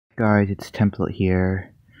Guys, it's Template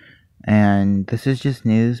here, and this is just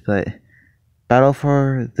news, but Battle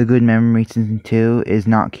for the Good Memory Season 2 is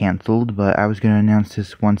not cancelled, but I was going to announce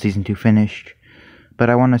this once Season 2 finished,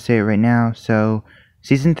 but I want to say it right now. So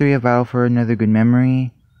Season 3 of Battle for Another Good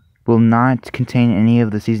Memory will not contain any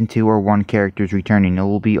of the Season 2 or 1 characters returning. It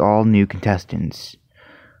will be all new contestants,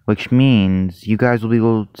 which means you guys will be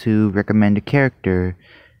able to recommend a character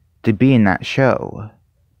to be in that show.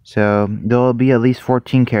 So there will be at least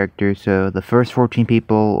 14 characters, so the first 14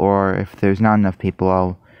 people, or if there's not enough people,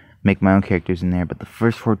 I'll make my own characters in there, but the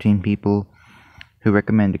first 14 people who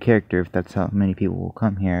recommend a character, if that's how many people will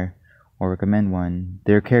come here, or recommend one,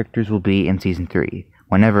 their characters will be in Season 3,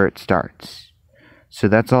 whenever it starts. So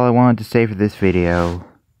that's all I wanted to say for this video.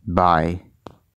 Bye.